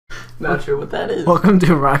Not sure what that is. Welcome to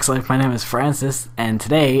ARocksLife. My name is Francis, and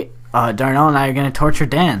today Darnell and I are going to torture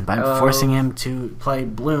Dan by forcing him to play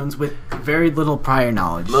balloons with very little prior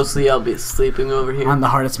knowledge. Mostly I'll be sleeping over here. On the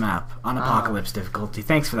hardest map, on Apocalypse difficulty.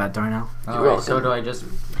 Thanks for that, Darnell. Alright, so do I just...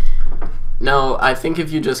 No, I think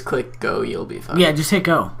if you just click go, you'll be fine. Yeah, just hit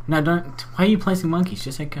go. No, don't. Why are you placing monkeys?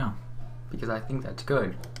 Just hit go. Because I think that's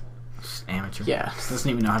good. Just amateur. Yeah. Doesn't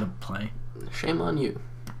even know how to play. Shame on you.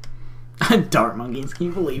 Dart monkeys. Can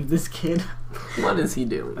you believe this kid? What is he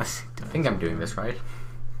doing? I think I'm doing this right.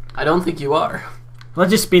 I don't think you are.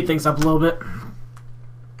 Let's just speed things up a little bit.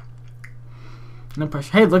 No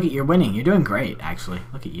pressure. Hey, look at you're winning. You're doing great, actually.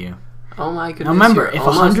 Look at you. Oh my goodness. Now remember, you're if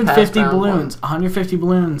almost 150 past round balloons, one. 150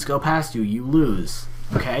 balloons go past you, you lose.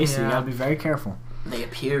 Okay, so you Yeah. gotta be very careful. They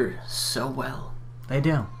appear so well. They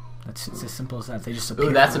do. It's as simple as that. They just appear.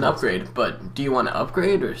 Ooh, that's an upgrade. But do you want to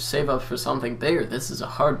upgrade or save up for something bigger? This is a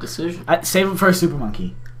hard decision. Save it for a super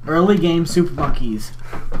monkey. Early game super monkeys.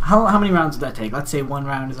 How many rounds would that take? Let's say one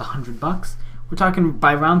round is $100. We're talking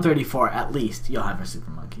by round 34 at least you'll have a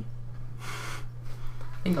super monkey.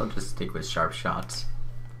 I think I'll just stick with sharp shots.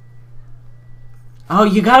 Oh,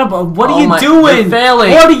 you gotta. What Oh are you my- doing? you're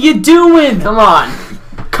failing. What are you doing? Come on.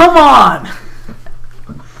 Come on!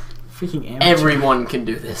 Freaking amateur. Everyone can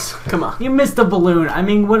do this. Come on. You missed a balloon. I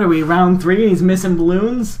mean, what are we, round 3 and he's missing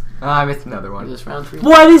balloons? I missed another one. Is this round 3?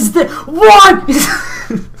 What is this? What?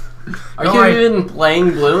 Are you even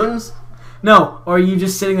playing balloons? No, or are you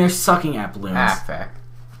just sitting there sucking at balloons? Fact.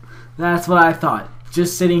 That's what I thought.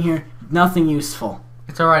 Just sitting here, nothing useful.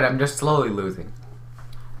 It's alright, I'm just slowly losing.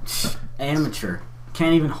 Amateur.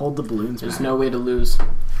 Can't even hold the balloons. There's back. no way to lose.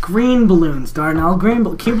 Green balloons, Darnell. Green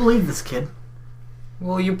balloons. Can you believe this kid?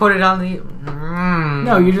 Well, you put it on the...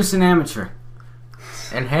 No, you're just an amateur.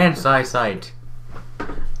 Enhanced eyesight.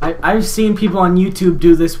 I've seen people on YouTube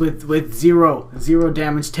do this with zero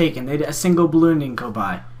damage taken. A single balloon didn't go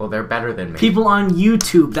by. Well, they're better than me. People on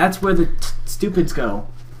YouTube, that's where the stupids go.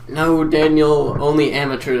 No, Daniel, only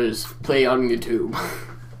amateurs play on YouTube.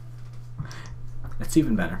 That's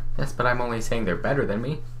even better. Yes, but I'm only saying they're better than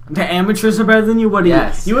me. The amateurs are better than you? What are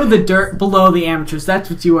Yes. you? You are the dirt below the amateurs. That's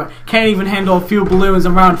what you are. Can't even handle a few balloons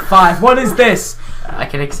in round 5. What is this? I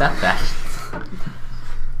can accept that.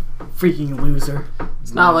 Freaking loser.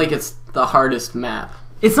 It's not like it's the hardest map.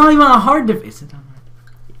 It's not even a hard is it on hard?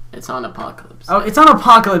 It's on Apocalypse. Oh, it's on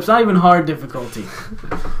Apocalypse, not even hard difficulty.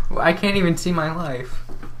 Well, I can't even see my life.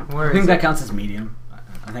 Where I think is that it? counts as medium.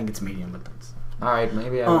 I think it's medium, but that's... Alright,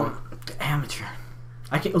 maybe I will. Amateur.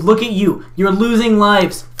 Look at you. You're losing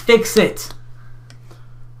lives. Fix it.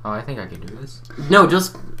 Oh, I think I can do this. No,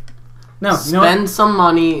 just No, you know what? spend some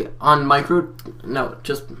money on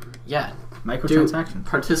Microtransactions.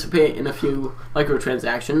 participate in a few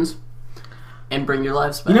microtransactions and bring your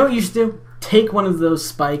lives back. You know what you should do? Take one of those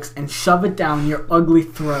spikes and shove it down your ugly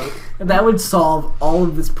throat. That would solve all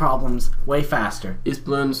of these problems way faster. These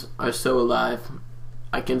balloons are so alive,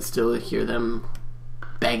 I can still hear them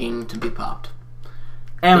begging to be popped.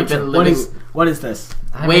 Amateur. living- What is this?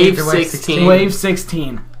 I Wave made it to 16. Wave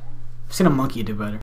 16. I've seen a monkey do better.